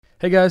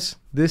Hey guys,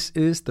 this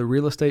is the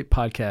Real Estate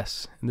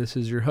Podcast, and this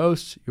is your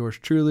host, yours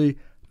truly,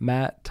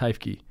 Matt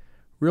Teifke.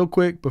 Real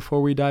quick,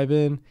 before we dive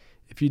in,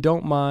 if you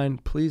don't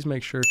mind, please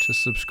make sure to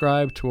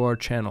subscribe to our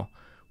channel.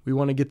 We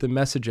want to get the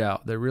message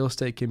out that real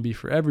estate can be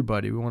for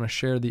everybody. We want to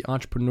share the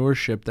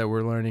entrepreneurship that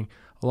we're learning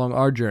along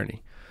our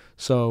journey.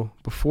 So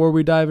before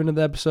we dive into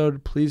the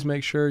episode, please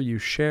make sure you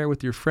share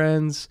with your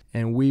friends,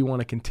 and we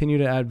want to continue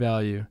to add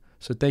value.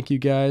 So thank you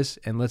guys,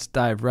 and let's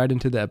dive right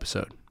into the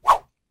episode.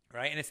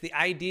 Right? And it's the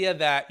idea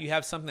that you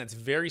have something that's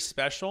very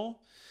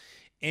special,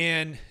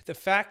 and the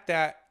fact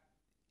that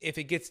if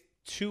it gets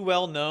too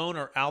well known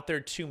or out there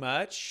too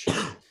much,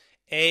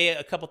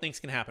 a couple things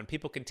can happen.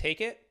 People can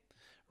take it,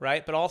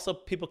 right? But also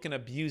people can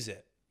abuse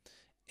it.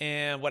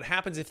 And what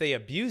happens if they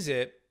abuse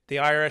it, the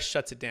IRS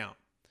shuts it down.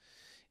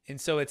 And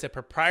so it's a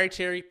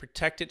proprietary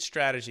protected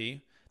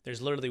strategy.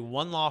 There's literally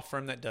one law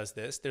firm that does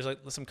this. There's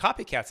some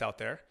copycats out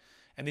there.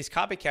 And these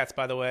copycats,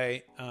 by the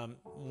way,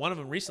 one of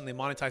them recently,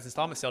 monetized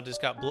installment sale,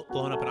 just got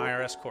blown up in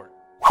IRS court.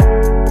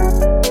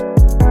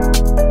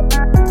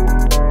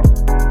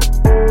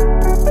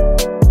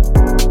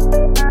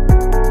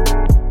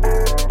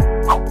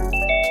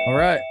 All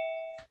right.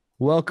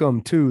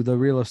 Welcome to the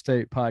Real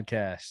Estate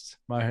Podcast.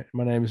 My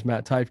name is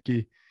Matt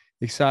Teifke.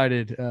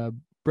 Excited.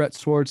 Brett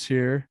Swartz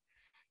here,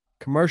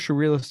 commercial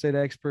real estate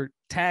expert,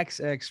 tax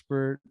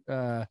expert.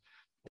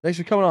 Thanks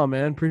for coming on,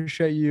 man.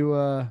 Appreciate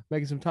you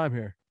making some time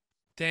here.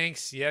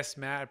 Thanks. Yes,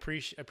 Matt.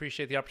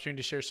 Appreciate the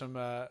opportunity to share some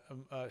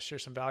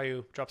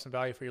value, drop some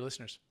value for your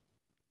listeners.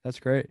 That's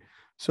great.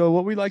 So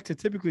what we like to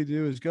typically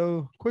do is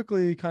go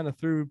quickly kind of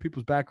through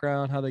people's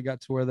background, how they got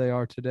to where they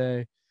are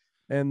today,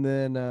 and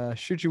then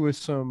shoot you with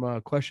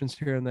some questions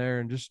here and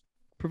there and just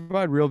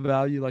provide real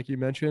value like you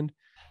mentioned.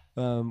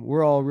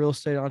 We're all real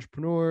estate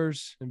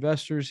entrepreneurs,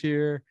 investors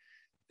here,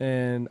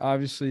 and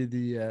obviously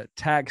the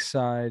tax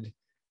side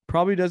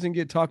probably doesn't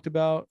get talked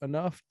about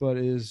enough, but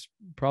is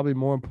probably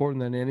more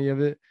important than any of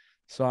it.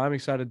 So I'm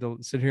excited to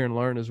sit here and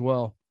learn as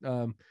well.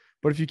 But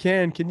if you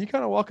can you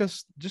kind of walk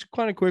us just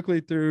kind of quickly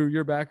through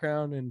your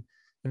background and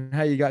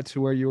how you got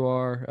to where you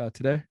are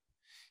today?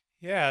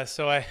 Yeah,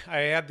 so I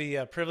had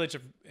the privilege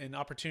of an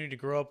opportunity to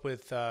grow up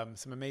with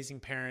some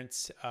amazing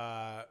parents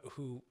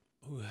who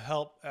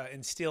helped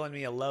instill in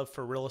me a love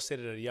for real estate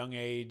at a young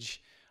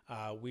age.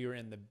 We were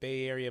in the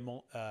Bay Area,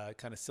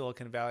 kind of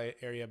Silicon Valley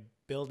area,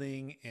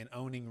 building and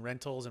owning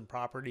rentals and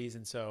properties.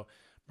 And so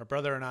my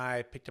brother and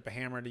I picked up a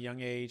hammer at a young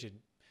age and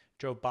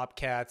drove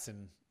bobcats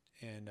and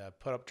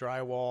put up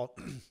drywall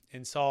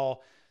and saw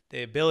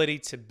the ability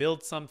to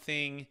build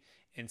something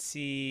and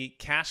see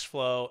cash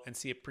flow and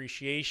see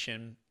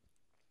appreciation.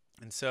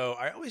 And so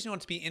I always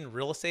wanted to be in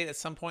real estate at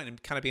some point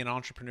and kind of be an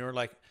entrepreneur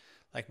like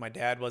my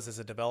dad was as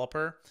a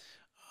developer.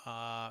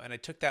 And I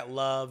took that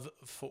love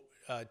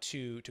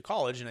to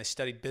college, and I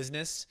studied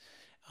business,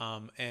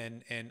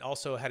 and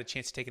also had a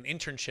chance to take an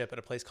internship at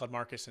a place called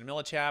Marcus and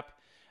Millichap,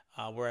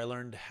 where I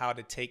learned how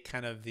to take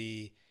kind of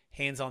the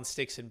hands-on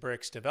sticks and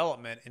bricks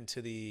development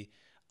into the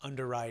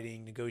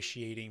underwriting,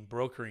 negotiating,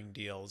 brokering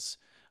deals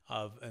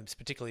of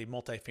particularly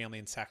multifamily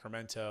in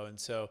Sacramento. And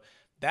so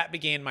that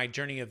began my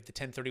journey of the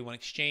 1031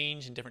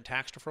 exchange and different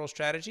tax deferral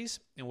strategies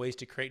and ways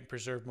to create and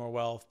preserve more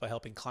wealth by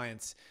helping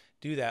clients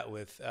do that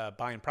with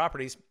buying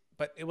properties.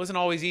 But it wasn't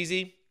always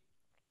easy.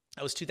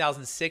 That was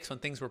 2006 when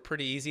things were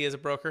pretty easy as a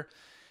broker.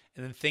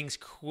 And then things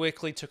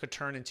quickly took a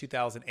turn in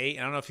 2008. And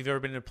I don't know if you've ever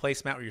been in a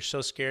place, Matt, where you're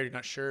so scared, you're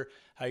not sure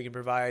how you can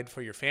provide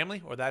for your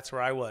family, or that's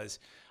where I was.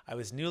 I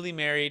was newly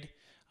married.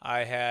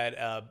 I had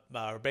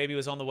our baby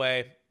was on the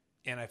way,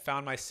 and I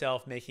found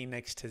myself making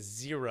next to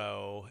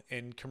zero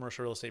in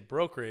commercial real estate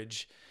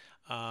brokerage,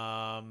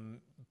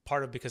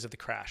 because of the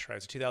crash, right?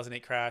 It's a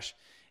 2008 crash.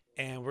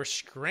 And we're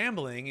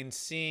scrambling and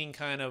seeing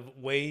kind of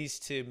ways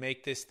to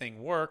make this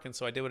thing work. And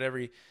so I did what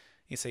every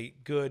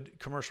good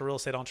commercial real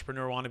estate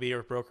entrepreneur want to be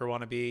or broker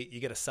want to be.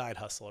 You get a side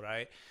hustle,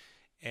 right?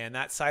 And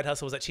that side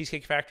hustle was at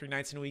Cheesecake Factory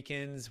nights and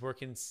weekends,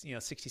 working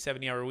 60,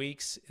 70-hour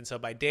weeks. And so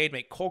by day, I'd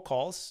make cold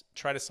calls,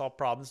 try to solve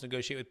problems,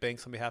 negotiate with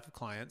banks on behalf of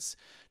clients,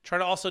 try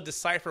to also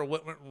decipher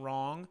what went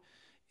wrong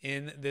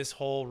in this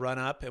whole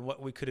run-up and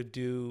what we could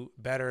do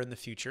better in the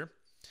future.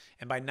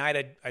 And by night,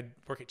 I'd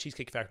work at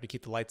Cheesecake Factory to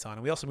keep the lights on.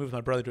 And we also moved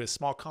my brother to a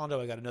small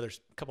condo. I got a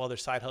couple other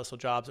side hustle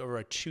jobs over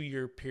a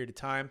 2-year period of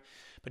time.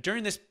 But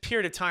during this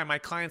period of time, my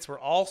clients were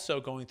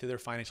also going through their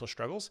financial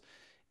struggles,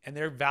 and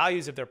their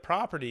values of their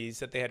properties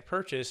that they had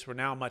purchased were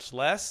now much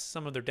less.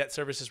 Some of their debt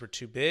services were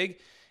too big,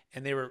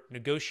 and they were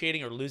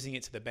negotiating or losing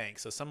it to the bank.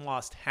 So some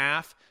lost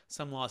half,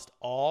 some lost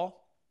all.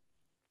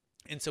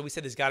 And so we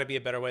said there's got to be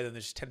a better way than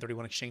this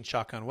 1031 exchange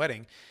shotgun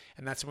wedding.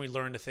 And that's when we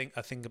learned a thing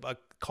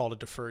called a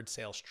deferred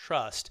sales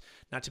trust,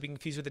 not to be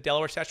confused with the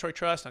Delaware statutory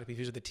trust, not to be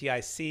confused with the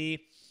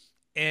TIC.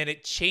 And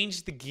it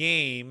changed the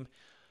game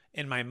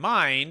in my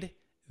mind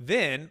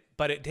then,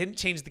 but it didn't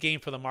change the game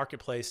for the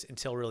marketplace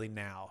until really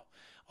now.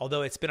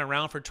 Although it's been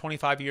around for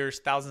 25 years,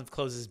 thousands of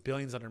closes,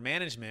 billions under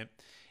management,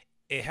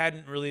 it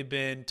hadn't really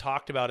been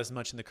talked about as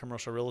much in the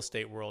commercial real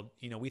estate world.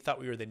 We thought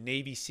we were the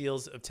Navy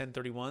SEALs of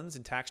 1031s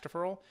and tax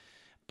deferral.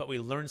 but we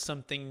learned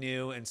something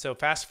new. And so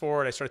fast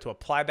forward, I started to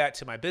apply that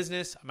to my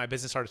business. My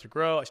business started to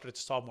grow. I started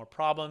to solve more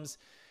problems.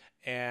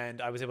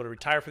 And I was able to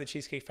retire from the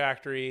Cheesecake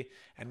Factory.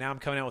 And now I'm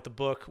coming out with a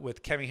book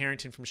with Kevin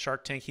Harrington from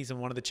Shark Tank. He's in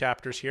one of the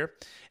chapters here,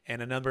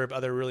 and a number of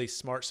other really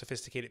smart,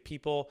 sophisticated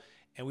people.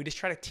 And we just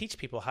try to teach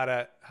people how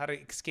to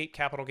escape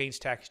capital gains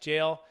tax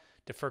jail,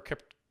 defer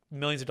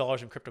millions of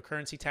dollars in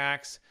cryptocurrency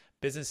tax,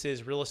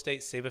 businesses, real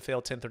estate, save a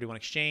failed 1031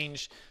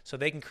 exchange, so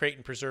they can create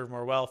and preserve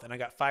more wealth. And I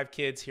got 5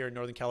 kids here in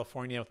Northern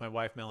California with my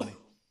wife, Melanie.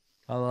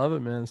 I love it,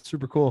 man. It's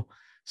super cool.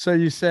 So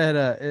you said,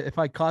 if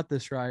I caught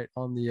this right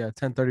on the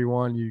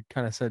 1031, you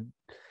kind of said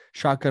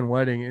shotgun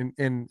wedding.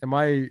 And am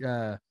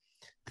I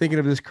thinking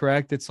of this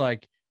correct? It's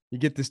like you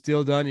get this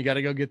deal done, you got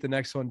to go get the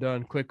next one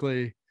done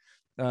quickly.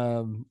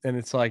 And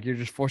it's like you're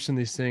just forcing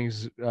these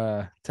things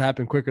to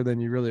happen quicker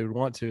than you really would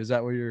want to. Is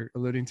that what you're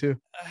alluding to?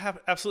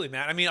 Absolutely,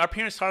 Matt. I mean, our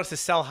parents taught us to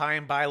sell high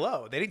and buy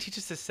low. They didn't teach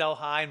us to sell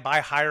high and buy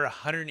higher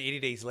 180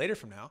 days later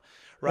from now,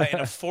 right?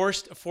 And a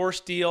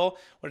forced deal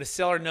where the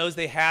seller knows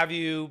they have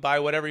you, buy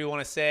whatever you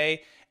want to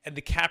say, and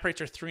the cap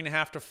rates are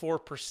 3.5% to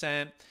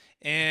 4%,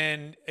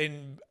 and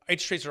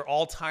interest rates are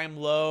all-time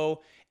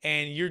low,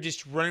 and you're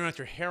just running around with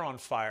your hair on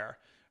fire.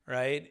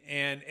 Right.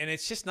 And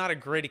it's just not a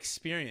great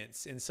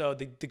experience. And so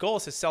the goal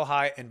is to sell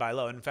high and buy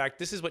low. And in fact,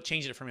 this is what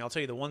changed it for me. I'll tell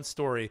you the one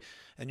story,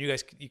 and we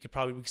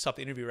can stop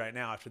the interview right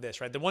now after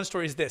this, right? The one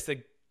story is this.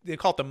 They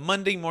call it the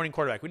Monday morning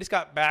quarterback. We just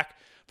got back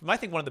from, I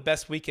think, one of the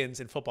best weekends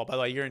in football. By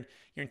the way, you're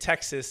in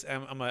Texas.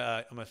 I'm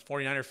a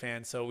 49er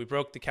fan. So we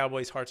broke the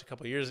Cowboys' hearts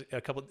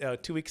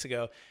 2 weeks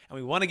ago, and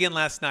we won again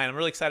last night. I'm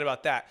really excited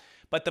about that.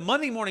 But the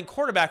Monday morning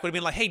quarterback would have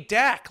been like, hey,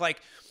 Dak,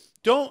 like,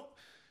 don't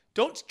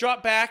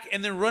drop back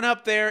and then run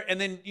up there and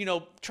then,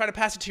 try to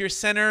pass it to your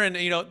center. And,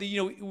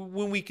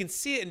 when we can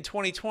see it in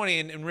 2020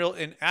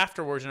 and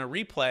afterwards in a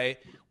replay,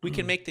 we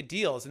can make the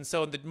deals. And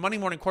so the Monday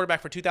morning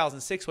quarterback for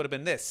 2006 would have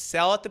been this: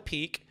 sell at the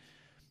peak,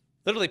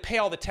 literally pay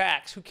all the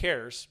tax. Who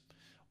cares?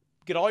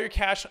 Get all your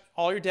cash,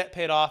 all your debt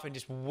paid off, and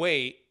just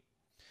wait.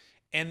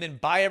 And then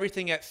buy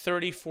everything at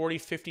 30, 40,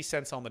 50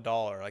 cents on the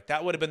dollar. Like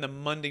that would have been the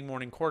Monday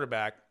morning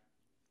quarterback.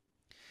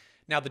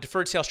 Now, the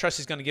deferred sales trust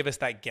is going to give us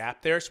that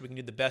gap there so we can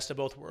do the best of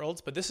both worlds.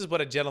 But this is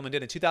what a gentleman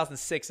did. In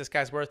 2006, this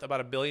guy's worth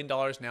about $1 billion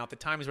now. At the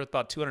time, he's worth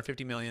about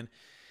 $250 million.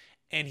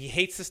 And he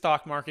hates the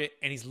stock market,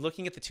 and he's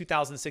looking at the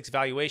 2006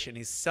 valuation.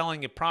 He's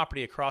selling a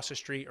property across the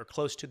street or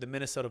close to the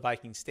Minnesota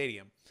Vikings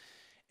Stadium.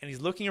 And he's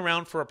looking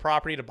around for a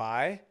property to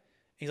buy.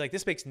 He's like,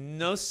 this makes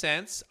no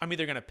sense. I'm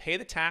either going to pay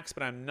the tax,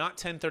 but I'm not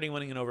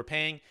 1031ing and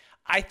overpaying.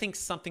 I think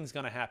something's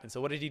going to happen.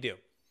 So what did he do?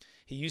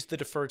 He used the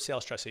deferred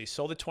sales trust. So he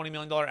sold the $20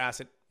 million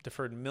asset,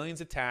 deferred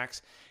millions of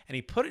tax, and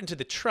he put it into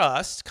the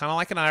trust, kind of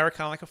like an IRA,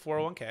 kind of like a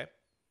 401k,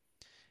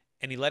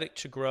 and he let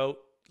it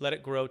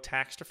grow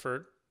tax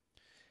deferred,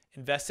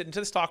 invested into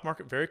the stock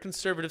market, very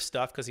conservative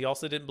stuff, because he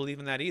also didn't believe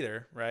in that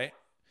either, right?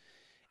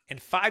 And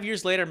 5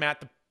 years later,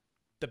 Matt,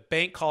 the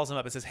bank calls him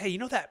up and says, hey, you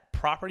know that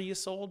property you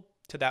sold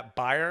to that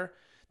buyer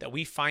that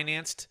we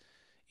financed,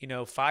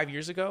 5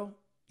 years ago?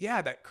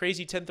 Yeah, that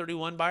crazy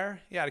 1031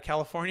 buyer, out of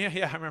California.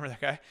 Yeah, I remember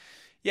that guy.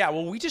 Yeah,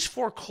 well, we just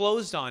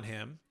foreclosed on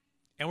him,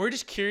 and we're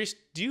just curious,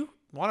 do you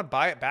want to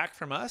buy it back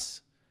from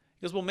us?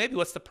 He goes, well, maybe.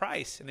 What's the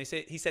price? And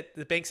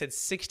the bank said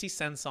 60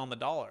 cents on the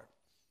dollar.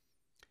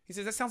 He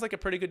says, that sounds like a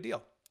pretty good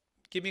deal.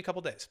 Give me a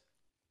couple days.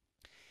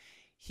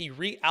 He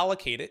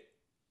reallocated,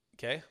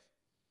 the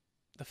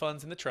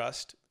funds in the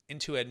trust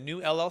into a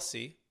new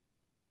LLC,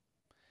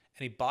 and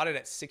he bought it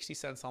at 60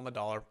 cents on the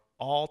dollar,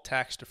 all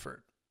tax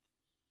deferred.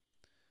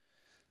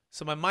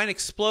 So my mind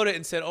exploded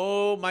and said,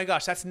 oh my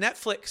gosh, that's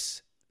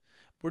Netflix.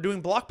 We're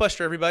doing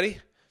Blockbuster, everybody.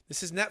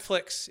 This is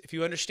Netflix. If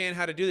you understand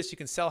how to do this, you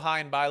can sell high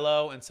and buy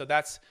low. And so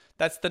that's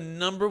the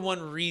number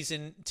one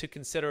reason to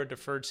consider a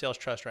deferred sales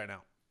trust right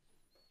now.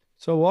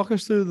 So walk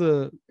us through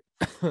the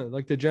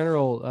the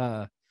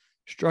general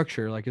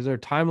structure. Like, is there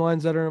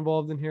timelines that are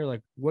involved in here?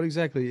 Like, what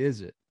exactly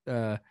is it?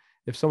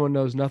 If someone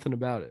knows nothing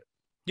about it.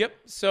 Yep.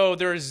 So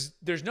there's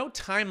no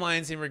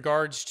timelines in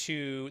regards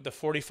to the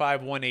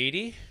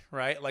 45-180,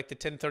 right? Like the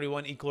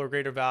 1031 equal or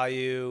greater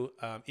value,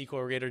 equal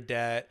or greater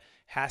debt,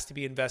 has to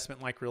be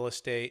investment like real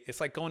estate.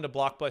 It's like going to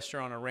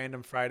Blockbuster on a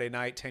random Friday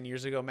night 10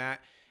 years ago, Matt,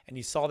 and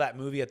you saw that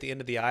movie at the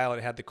end of the aisle and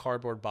it had the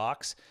cardboard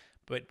box.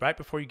 But right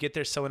before you get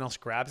there, someone else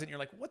grabs it and you're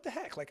like, what the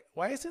heck? Like,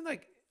 why isn't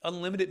like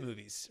unlimited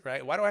movies,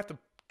 right? Why do I have to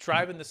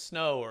drive in the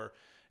snow or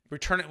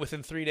return it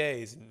within 3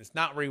 days and it's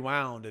not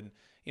rewound? And,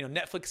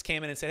 Netflix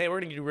came in and said, hey, we're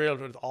going to get rid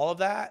of all of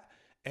that.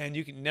 And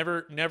you can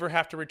never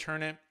have to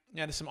return it.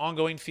 Yeah, there's some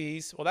ongoing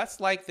fees. Well, that's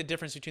like the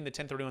difference between the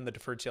 1031 and the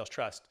deferred sales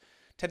trust.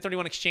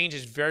 1031 exchange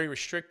is very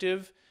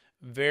restrictive,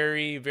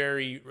 very,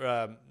 very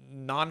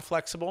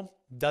non-flexible,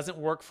 doesn't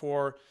work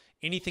for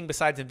anything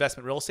besides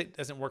investment. Real estate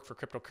doesn't work for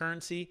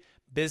cryptocurrency,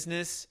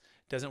 business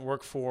doesn't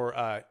work for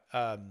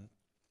artwork,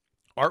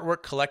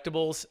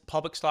 collectibles,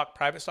 public stock,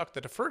 private stock.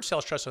 The deferred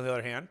sales trust, on the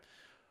other hand,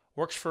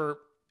 works for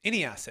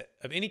any asset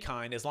of any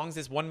kind. As long as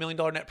it's $1 million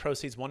net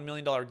proceeds, $1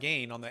 million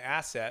gain on the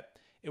asset,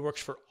 it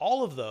works for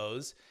all of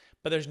those,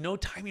 but there's no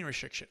timing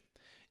restriction.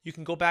 You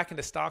can go back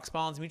into stocks,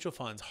 bonds, mutual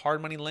funds,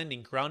 hard money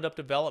lending, ground up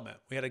development.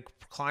 We had a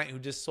client who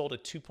just sold a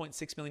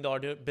 $2.6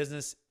 million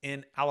business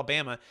in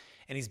Alabama,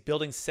 and he's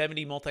building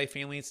 70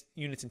 multifamily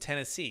units in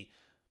Tennessee.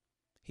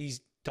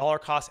 He's dollar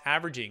cost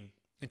averaging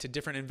into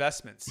different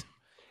investments,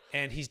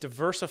 and he's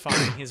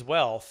diversifying his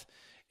wealth.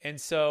 And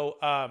so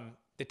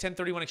the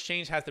 1031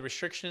 exchange has the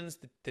restrictions,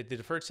 the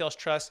deferred sales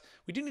trust.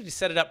 We do need to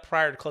set it up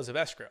prior to close of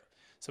escrow.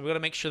 So we got to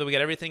make sure that we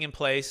got everything in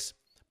place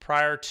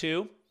prior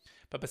to.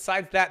 But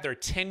besides that, there are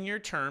 10-year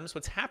terms.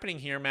 What's happening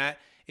here, Matt,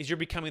 is you're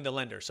becoming the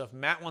lender. So if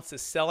Matt wants to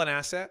sell an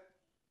asset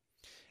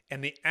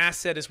and the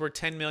asset is worth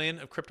 10 million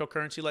of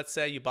cryptocurrency, let's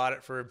say you bought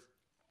it for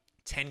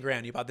 10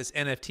 grand. You bought this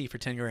NFT for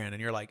 10 grand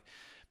and you're like,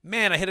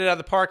 man, I hit it out of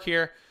the park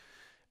here.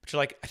 But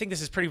you're like, I think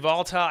this is pretty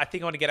volatile. I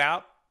think I want to get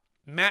out.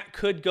 Matt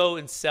could go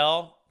and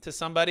sell to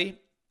somebody,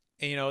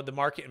 the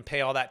market and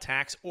pay all that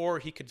tax, or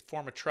he could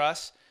form a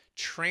trust,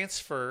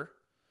 transfer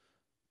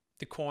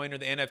the coin or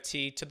the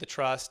NFT to the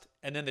trust,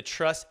 and then the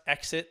trust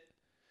exit.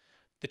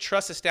 The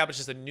trust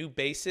establishes a new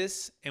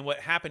basis, and what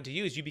happened to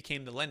you is you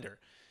became the lender.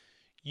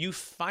 You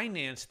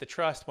financed the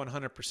trust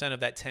 100%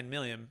 of that 10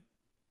 million.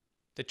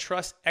 The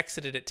trust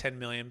exited at 10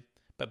 million,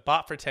 but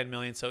bought for 10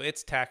 million, so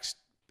it's taxed.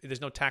 There's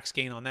no tax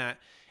gain on that.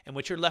 And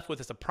what you're left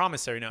with is a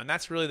promissory note, and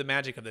that's really the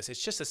magic of this.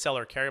 It's just a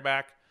seller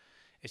carryback.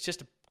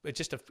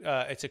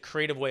 It's a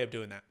creative way of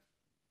doing that.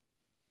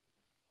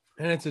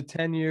 And it's a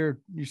 10-year.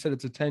 You said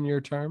it's a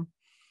 10-year term.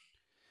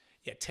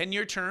 Yeah,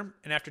 10-year term,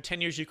 and after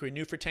 10 years, you can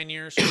renew for 10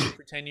 years, renew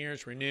for 10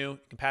 years, renew. You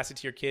can pass it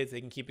to your kids. They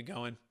can keep it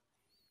going.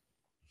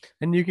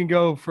 And you can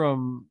go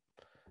from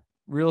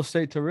real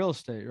estate to real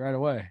estate right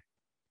away.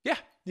 Yeah,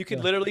 you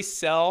could literally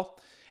sell.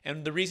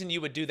 And the reason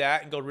you would do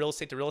that and go real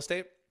estate to real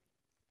estate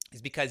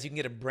is because you can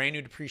get a brand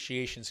new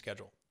depreciation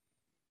schedule.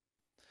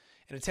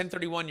 In a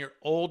 1031, your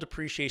old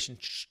depreciation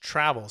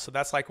travels. So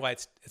that's like why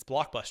it's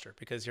blockbuster,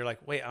 because you're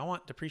like, wait, I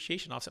want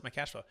depreciation to offset my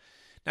cash flow.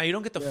 Now, you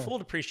don't get the full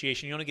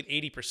depreciation. You only get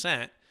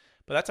 80%.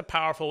 But that's a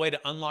powerful way to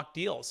unlock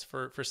deals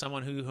for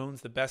someone who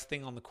owns the best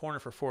thing on the corner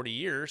for 40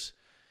 years.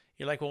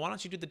 You're like, well, why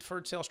don't you do the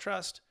deferred sales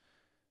trust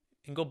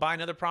and go buy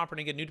another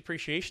property and get a new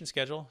depreciation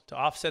schedule to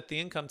offset the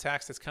income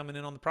tax that's coming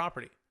in on the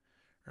property,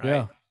 right?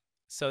 Yeah.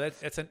 So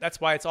that's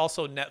why it's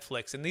also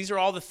Netflix. And these are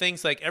all the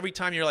things, like every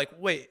time you're like,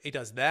 wait, it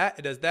does that,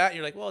 it does that.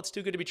 You're like, well, it's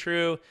too good to be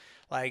true.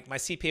 Like my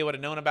CPA would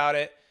have known about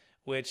it,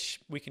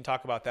 which we can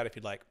talk about that if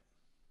you'd like.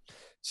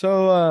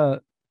 So,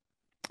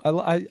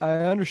 I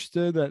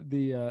understood that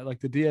the like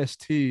the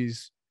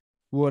DSTs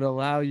would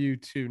allow you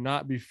to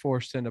not be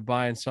forced into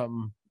buying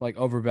something like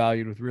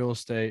overvalued with real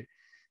estate,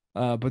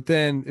 but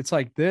then it's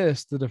like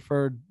this: the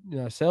deferred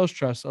sales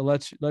trust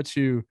lets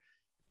you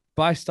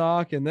buy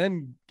stock and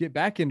then get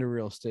back into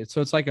real estate.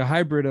 So it's like a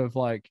hybrid of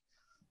like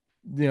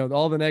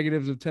all the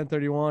negatives of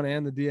 1031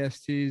 and the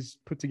DSTs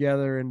put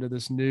together into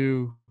this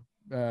new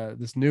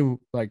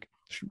like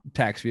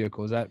tax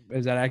vehicle. Is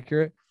that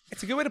accurate?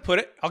 It's a good way to put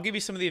it. I'll give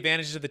you some of the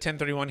advantages of the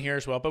 1031 here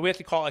as well, but we have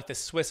to call it like the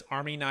Swiss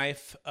Army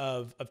knife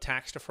of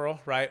tax deferral,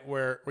 right?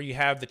 Where you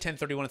have the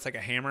 1031, it's like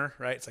a hammer,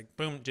 right? It's like,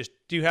 boom, just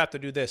do you have to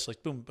do this?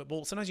 Like, boom. But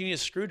well, sometimes you need a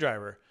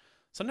screwdriver.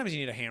 Sometimes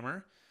you need a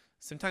hammer.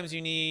 Sometimes you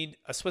need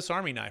a Swiss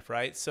Army knife,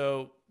 right?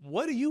 So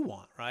what do you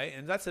want, right?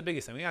 And that's the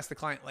biggest thing. We ask the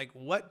client, like,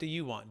 what do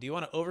you want? Do you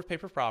want to overpay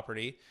for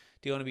property?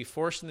 Do you want to be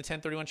forced in the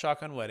 1031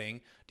 shotgun wedding?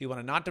 Do you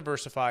want to not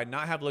diversify,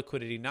 not have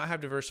liquidity, not have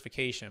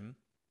diversification?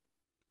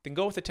 Then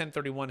go with the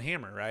 1031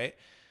 hammer, right?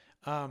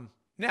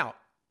 Now,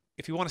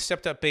 if you want a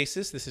stepped up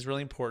basis, this is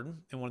really important.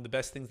 And one of the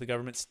best things the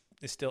government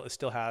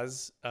still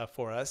has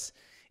for us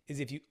is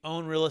if you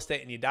own real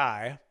estate and you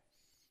die,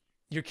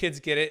 your kids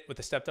get it with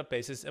a stepped up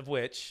basis of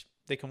which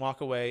they can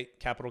walk away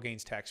capital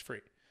gains tax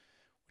free,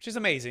 which is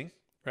amazing,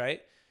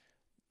 right?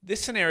 This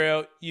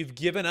scenario, you've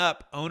given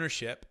up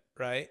ownership,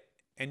 right?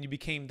 And you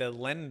became the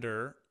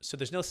lender. So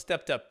there's no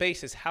stepped up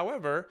basis.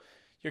 However,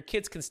 your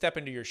kids can step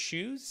into your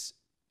shoes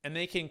and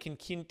they can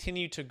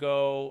continue to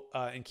go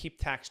and keep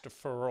tax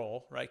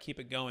deferral, right? Keep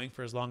it going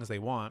for as long as they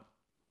want.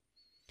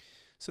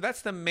 So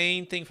that's the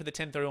main thing for the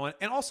 1031.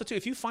 And also, too,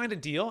 if you find a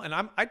deal, and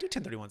I do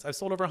 1031s. I've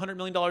sold over $100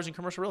 million in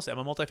commercial real estate. I'm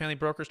a multifamily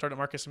broker, started at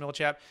Marcus and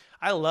Millichap.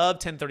 I love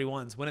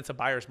 1031s when it's a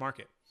buyer's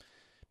market.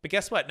 But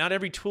guess what? Not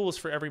every tool is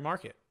for every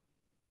market.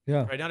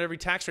 Yeah. Right? Not every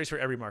tax rate is for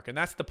every market. And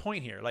that's the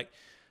point here. Like,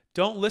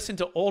 don't listen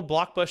to old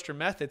blockbuster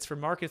methods for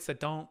markets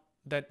that aren't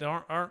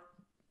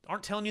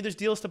telling you there's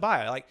deals to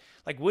buy. Like,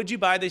 would you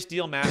buy this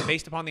deal, Matt,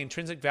 based upon the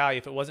intrinsic value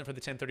if it wasn't for the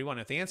 1031?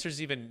 If the answer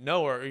is even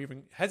no or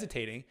even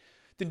hesitating,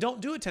 then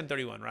don't do a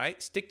 1031,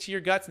 right? Stick to your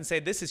guts and say,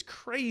 this is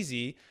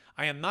crazy.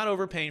 I am not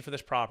overpaying for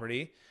this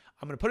property.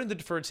 I'm going to put it in the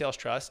deferred sales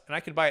trust, and I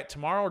could buy it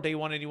tomorrow or day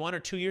 181 or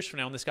 2 years from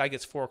now when this guy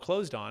gets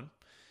foreclosed on.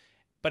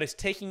 But it's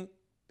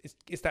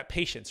that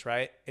patience,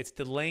 right? It's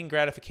delaying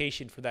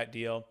gratification for that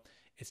deal.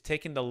 It's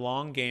taking the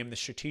long game, the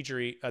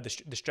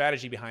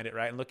strategy behind it,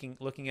 right? And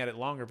looking at it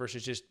longer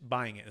versus just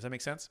buying it. Does that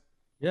make sense?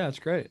 Yeah, it's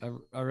great.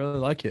 I really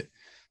like it.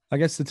 I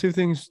guess the two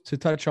things to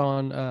touch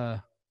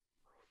on,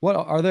 what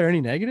are there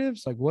any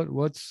negatives? Like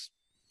what's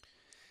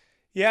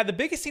Yeah, the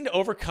biggest thing to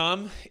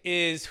overcome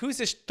is who's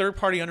this third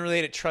party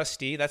unrelated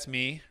trustee? That's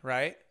me,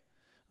 right?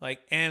 Like,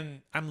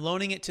 and I'm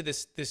loaning it to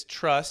this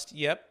trust.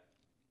 Yep.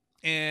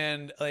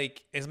 And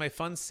like, is my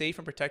funds safe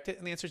and protected?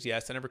 And the answer is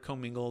yes. They're never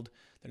commingled.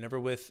 They're never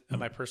with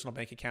my personal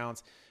bank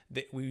accounts.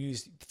 We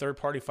use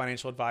third-party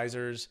financial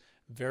advisors,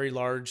 very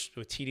large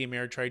with TD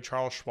Ameritrade,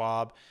 Charles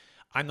Schwab.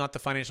 I'm not the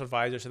financial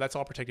advisor, so that's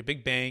all protected.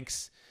 Big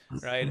banks,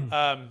 right?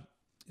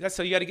 That's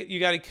so you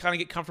got to kind of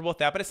get comfortable with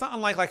that. But it's not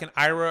unlike like an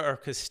IRA or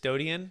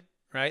custodian,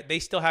 right? They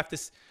still have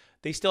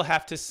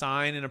to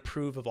sign and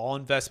approve of all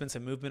investments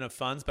and movement of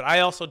funds, but I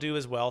also do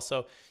as well.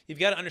 So you've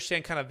got to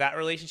understand kind of that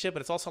relationship,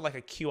 but it's also like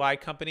a QI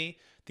company.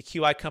 The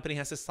QI company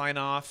has to sign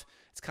off.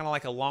 It's kind of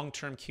like a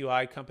long-term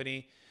QI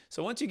company.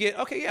 So once you get,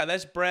 okay, yeah,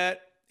 that's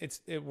Brett.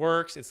 It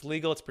works. It's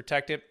legal. It's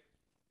protected.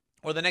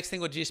 Or the next thing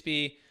would just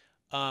be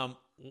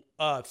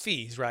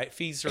fees, right?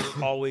 Fees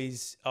are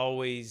always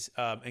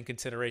in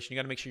consideration. You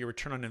got to make sure your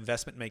return on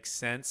investment makes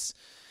sense.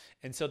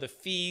 And so the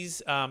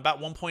fees, about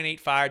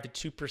 1.85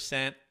 to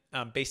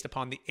 2%, based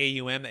upon the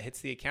AUM that hits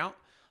the account.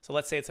 So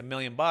let's say it's $1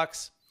 million.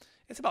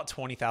 It's about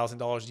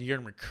 $20,000 a year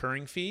in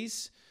recurring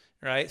fees,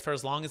 right? For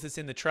as long as it's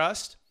in the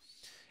trust.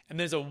 And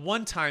there's a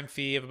one-time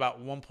fee of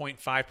about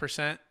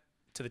 1.5%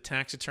 to the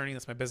tax attorney.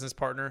 That's my business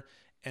partner.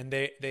 And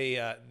they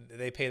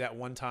pay that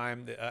one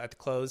time at the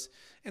close.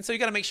 And so you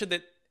got to make sure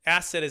that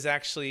asset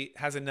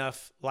has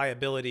enough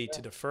liability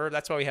to defer.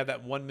 That's why we have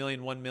that $1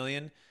 million,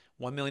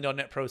 $1 million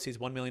net proceeds,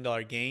 $1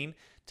 million gain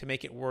to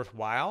make it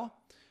worthwhile.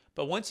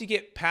 But once you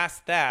get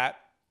past that,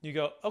 you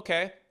go,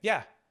 okay,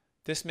 yeah,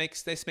 this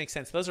makes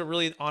sense. Those are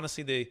really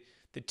honestly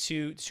the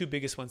two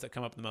biggest ones that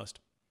come up the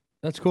most.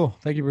 That's cool.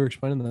 Thank you for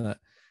explaining that.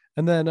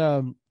 And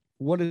then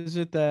what is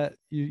it that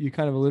you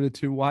kind of alluded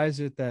to? Why is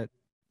it that,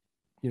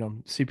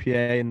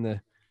 CPA and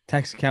the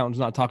tax accountant's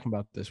not talking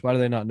about this? Why do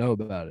they not know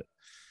about it?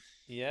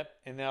 Yep.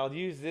 And I'll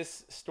use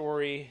this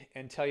story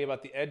and tell you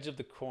about the edge of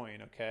the coin.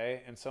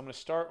 Okay. And so I'm going to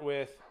start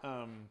with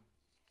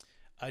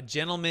a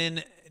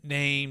gentleman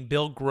named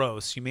Bill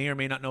Gross. You may or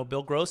may not know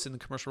Bill Gross in the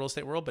commercial real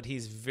estate world, but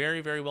he's very,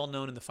 very well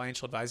known in the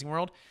financial advising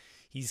world.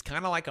 He's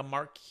kind of like a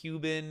Mark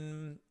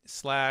Cuban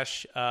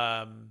slash,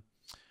 I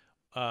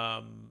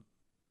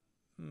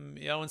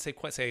wouldn't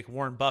say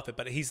Warren Buffett,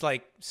 but he's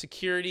like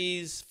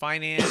securities,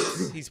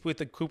 finance. He's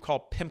with a group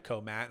called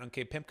PIMCO, Matt.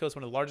 Okay, PIMCO is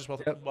one of the largest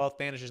wealth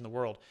managers in the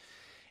world.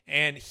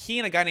 And he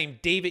and a guy named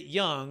David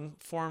Young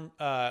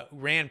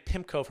ran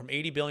PIMCO from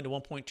 80 billion to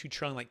 1.2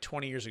 trillion like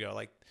 20 years ago.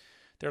 Like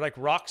they're like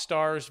rock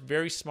stars,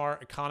 very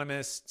smart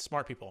economists,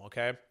 smart people.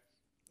 Okay,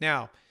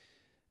 now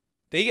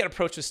they get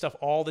approached with stuff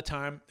all the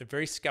time. They're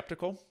very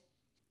skeptical,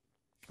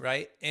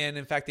 right? And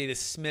in fact, they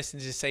dismiss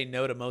and just say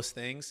no to most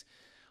things.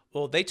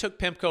 Well, they took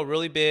PIMCO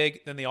really big.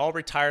 Then they all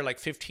retired like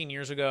 15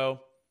 years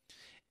ago,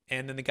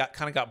 and then they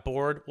got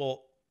bored.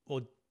 Well,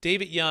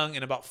 David Young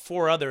and about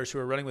 4 others who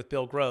were running with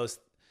Bill Gross,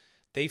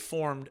 they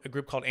formed a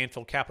group called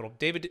Anfield Capital.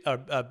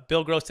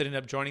 Bill Gross didn't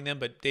end up joining them,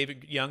 but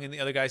David Young and the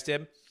other guys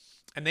did.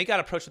 And they got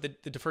approached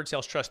with the Deferred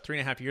Sales Trust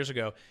 3.5 years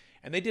ago,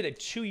 and they did a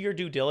 2-year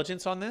due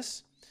diligence on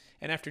this.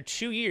 And after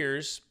 2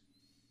 years,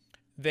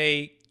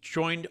 they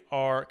joined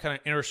our kind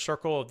of inner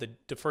circle of the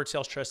Deferred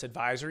Sales Trust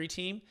advisory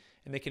team,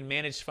 and they can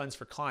manage funds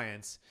for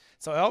clients.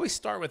 So I always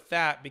start with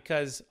that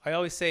because I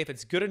always say if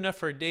it's good enough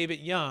for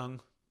David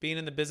Young, being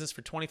in the business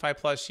for 25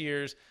 plus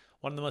years,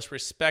 one of the most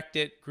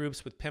respected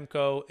groups with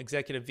PIMCO,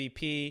 executive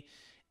VP,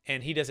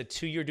 and he does a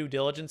 2-year due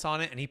diligence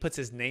on it, and he puts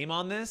his name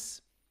on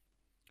this,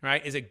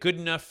 right? Is it good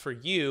enough for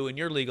you and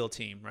your legal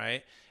team,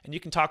 right? And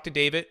you can talk to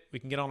David. We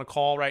can get on a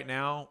call right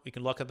now. We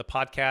can look at the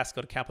podcast,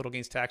 go to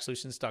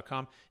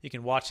capitalgainstaxsolutions.com. You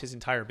can watch his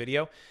entire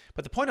video.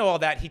 But the point of all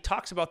that, he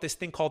talks about this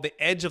thing called the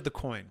edge of the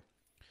coin,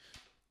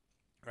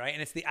 right?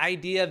 And it's the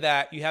idea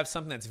that you have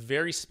something that's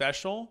very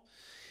special,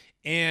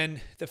 and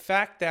the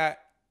fact that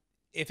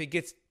if it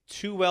gets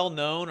too well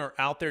known or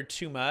out there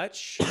too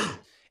much,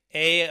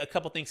 a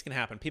couple things can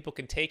happen. People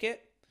can take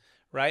it,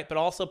 right? But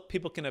also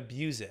people can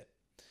abuse it.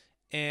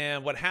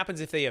 And what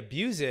happens if they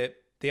abuse it,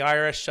 the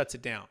IRS shuts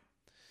it down.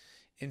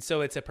 And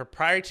so it's a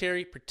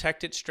proprietary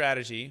protected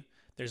strategy.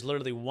 There's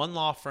literally one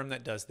law firm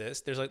that does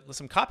this. There's like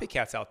some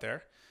copycats out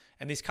there.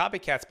 And these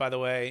copycats, by the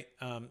way,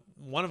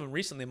 one of them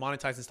recently,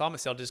 monetized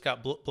installment sale, just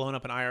got blown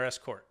up in IRS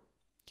court.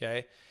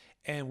 Okay.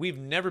 And we've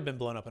never been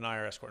blown up in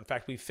IRS court. In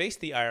fact, we faced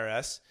the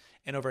IRS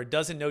and over a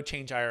dozen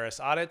no-change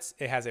IRS audits.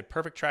 It has a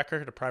perfect track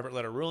record, a private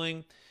letter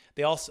ruling.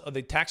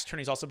 The tax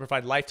attorneys also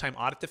provide lifetime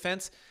audit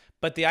defense.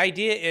 But the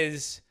idea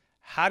is,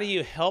 how do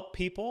you help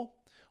people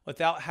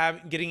without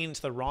getting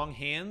into the wrong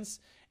hands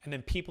and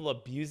then people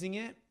abusing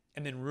it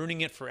and then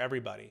ruining it for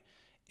everybody?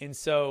 And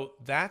so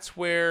that's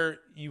where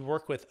you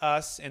work with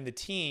us and the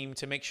team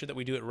to make sure that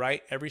we do it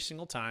right every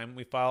single time.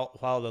 We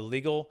follow the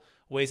legal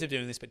ways of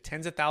doing this, but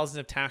tens of thousands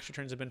of tax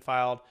returns have been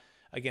filed.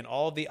 Again,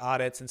 all of the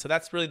audits. And so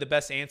that's really the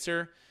best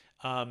answer,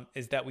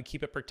 is that we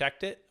keep it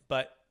protected.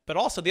 But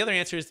also the other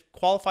answer is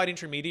qualified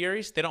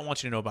intermediaries. They don't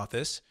want you to know about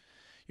this.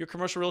 Your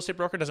commercial real estate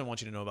broker doesn't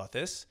want you to know about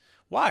this.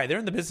 Why? They're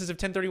in the business of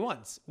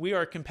 1031s. We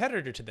are a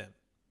competitor to them,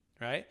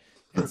 right?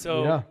 And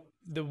so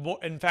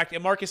In fact,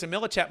 at Marcus and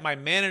Millichap, my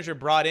manager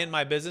brought in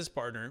my business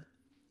partner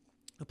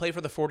who played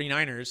for the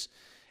 49ers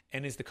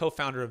and is the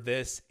co-founder of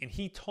this. And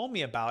he told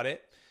me about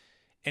it,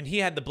 and he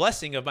had the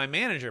blessing of my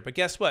manager. But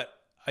guess what?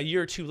 A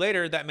year or two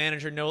later, that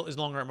manager is no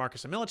longer at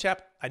Marcus and Millichap.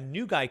 A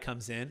new guy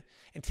comes in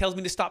and tells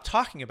me to stop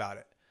talking about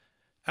it.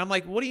 I'm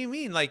like, what do you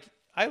mean? Like,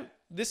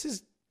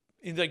 he's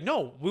like,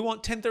 no, we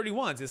want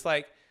 1031s. It's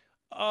like,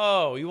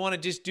 oh, you want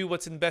to just do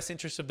what's in the best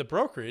interest of the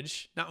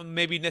brokerage, not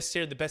maybe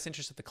necessarily the best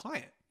interest of the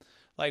client.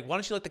 Like, why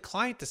don't you let the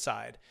client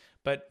decide?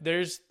 But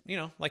there's,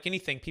 like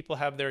anything, people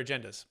have their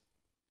agendas.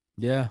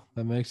 Yeah,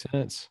 that makes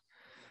sense.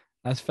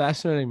 That's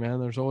fascinating, man.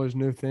 There's always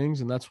new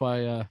things, and that's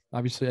why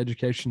obviously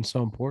education is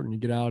so important. You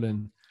get out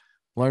and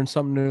learn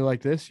something new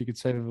like this, you could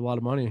save a lot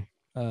of money.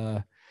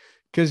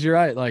 Because you're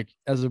right. Like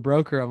as a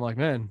broker, I'm like,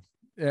 man,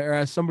 or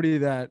as somebody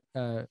that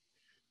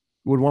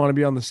would want to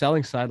be on the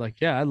selling side,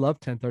 like, yeah, I love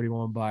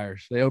 1031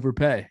 buyers. They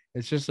overpay.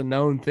 It's just a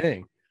known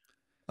thing.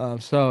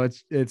 So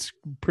it's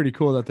pretty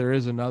cool that there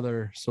is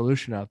another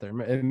solution out there.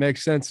 It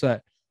makes sense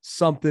that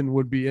something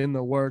would be in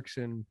the works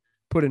and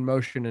put in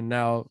motion. And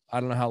now I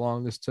don't know how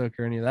long this took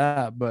or any of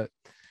that, but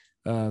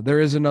there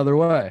is another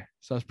way.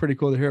 So it's pretty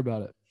cool to hear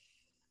about it.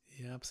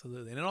 Yeah,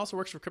 absolutely. And it also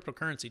works for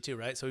cryptocurrency too,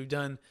 right? So we've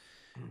done,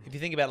 if you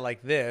think about it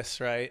like this,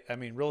 right? I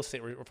mean, real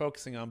estate we're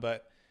focusing on,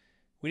 but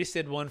we just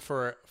did one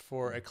for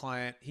a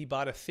client. He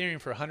bought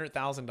Ethereum for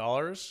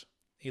 $100,000.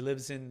 He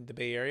lives in the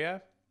Bay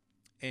Area,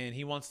 and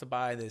he wants to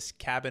buy this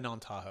cabin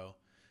on Tahoe,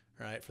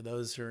 right? For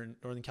those who are in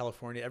Northern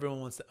California, everyone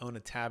wants to own a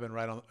cabin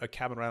right on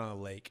a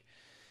lake.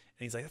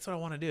 And he's like, that's what I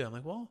want to do. I'm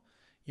like, well,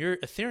 your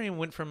Ethereum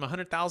went from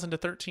 100,000 to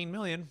 13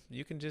 million.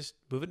 You can just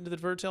move it into the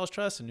Deferred Sales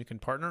Trust, and you can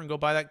partner and go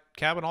buy that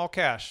cabin all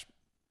cash.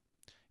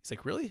 He's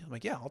like, really? I'm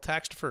like, yeah, all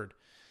tax deferred.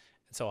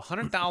 And so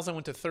 100,000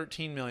 went to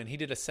 13 million. He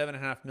did a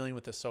 7.5 million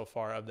with us so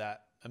far of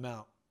that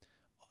amount.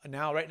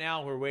 Right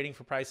now, we're waiting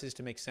for prices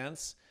to make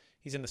sense.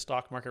 He's in the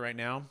stock market right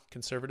now,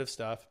 conservative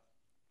stuff.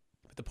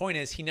 But the point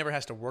is, he never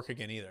has to work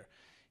again either.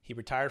 He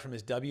retired from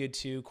his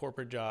W-2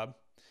 corporate job.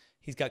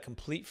 He's got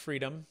complete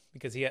freedom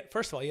because he had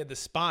the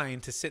spine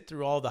to sit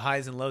through all the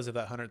highs and lows of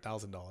that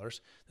 $100,000.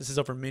 This is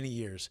over many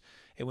years.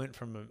 It went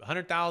from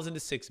 100,000 to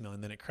 6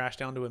 million, then it crashed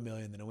down to 1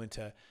 million, then it went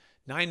to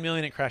 9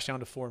 million, it crashed down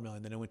to 4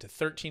 million, then it went to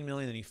 13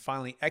 million, then he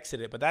finally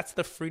exited. But that's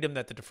the freedom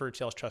that the Deferred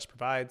Sales Trust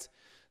provides.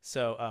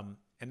 So,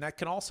 and that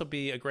can also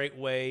be a great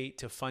way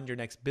to fund your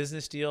next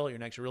business deal, your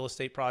next real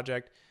estate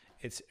project.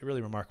 It's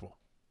really remarkable.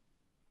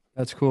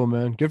 That's cool,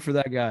 man. Good for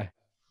that guy.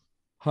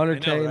 I know,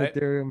 100K in right?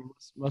 Ethereum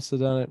must have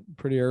done it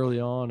pretty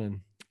early on. And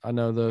I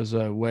know those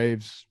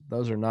waves,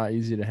 those are not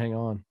easy to hang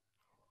on.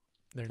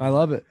 They're I not.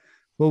 love it.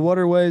 Well, what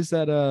are ways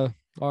that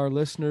our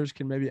listeners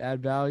can maybe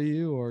add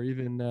value or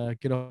even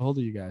get a hold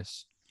of you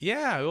guys?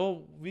 Yeah,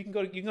 well, you can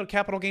go to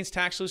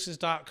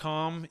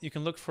capitalgainstaxsolutions.com. You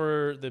can look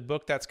for the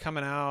book that's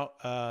coming out,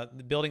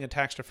 Building a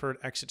Tax Deferred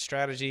Exit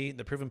Strategy,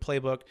 the proven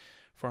playbook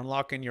for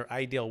unlocking your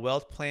ideal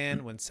wealth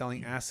plan when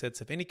selling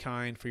assets of any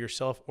kind for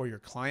yourself or your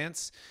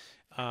clients.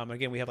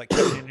 Again, we have like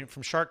Kevin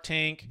from Shark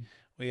Tank.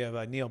 We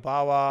have Neil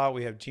Bawa.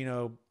 We have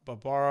Gino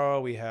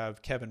Barbaro. We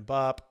have Kevin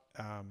Bupp.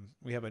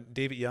 We have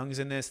David Young's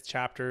in this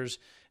chapters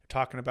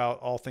talking about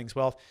all things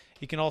wealth.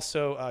 You can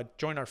also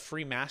join our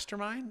free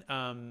mastermind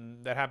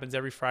that happens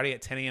every Friday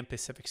at 10 a.m.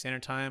 Pacific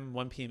Standard Time,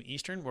 1 p.m.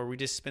 Eastern, where we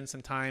just spend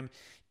some time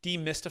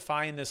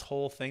demystifying this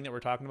whole thing that we're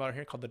talking about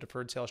here called the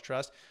Deferred Sales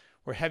Trust.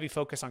 We're heavy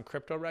focus on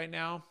crypto right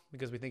now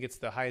because we think it's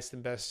the highest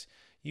and best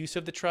use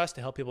of the trust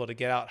to help people to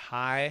get out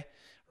high,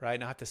 right?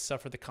 Not have to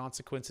suffer the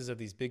consequences of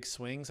these big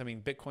swings. I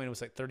mean, Bitcoin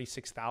was like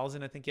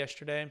 36,000, I think,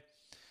 yesterday.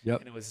 Yep.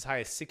 And it was as high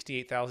as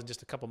 68,000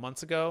 just a couple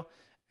months ago.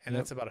 And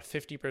that's about a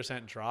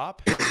 50%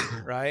 drop,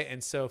 right?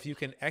 And so if you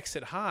can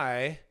exit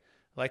high,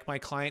 like my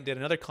client did,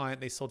 another client,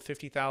 they sold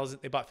 50,000,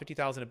 they bought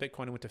 50,000 of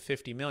Bitcoin and went to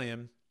 50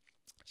 million.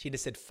 She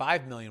just said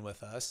 5 million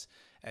with us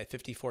at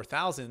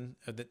 54,000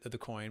 of the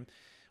coin.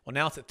 Well,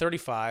 now it's at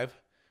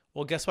 35.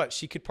 Well, guess what?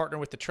 She could partner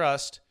with the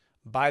trust,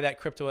 buy that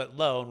crypto at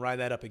low and ride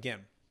that up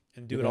again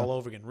and do it all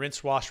over again.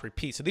 Rinse, wash,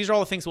 repeat. So these are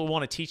all the things we'll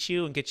want to teach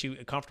you and get you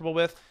comfortable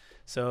with.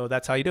 So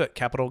that's how you do it.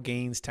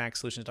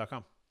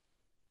 CapitalGainsTaxSolutions.com.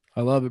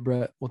 I love it,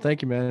 Brett. Well,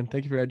 thank you, man.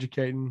 Thank you for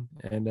educating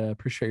and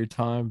appreciate your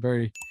time.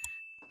 Very,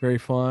 very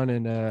fun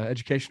and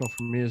educational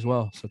for me as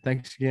well. So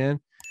thanks again.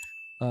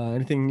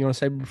 Anything you want to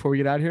say before we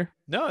get out of here?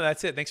 No,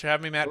 that's it. Thanks for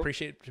having me, Matt. Cool.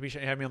 Appreciate you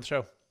having me on the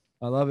show.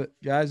 I love it.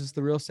 Guys, it's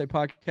the Real Estate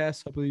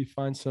Podcast. Hopefully you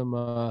find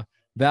some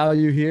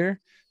value here.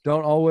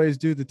 Don't always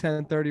do the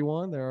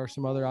 1031. There are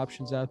some other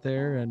options out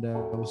there, and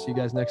we'll see you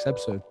guys next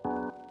episode.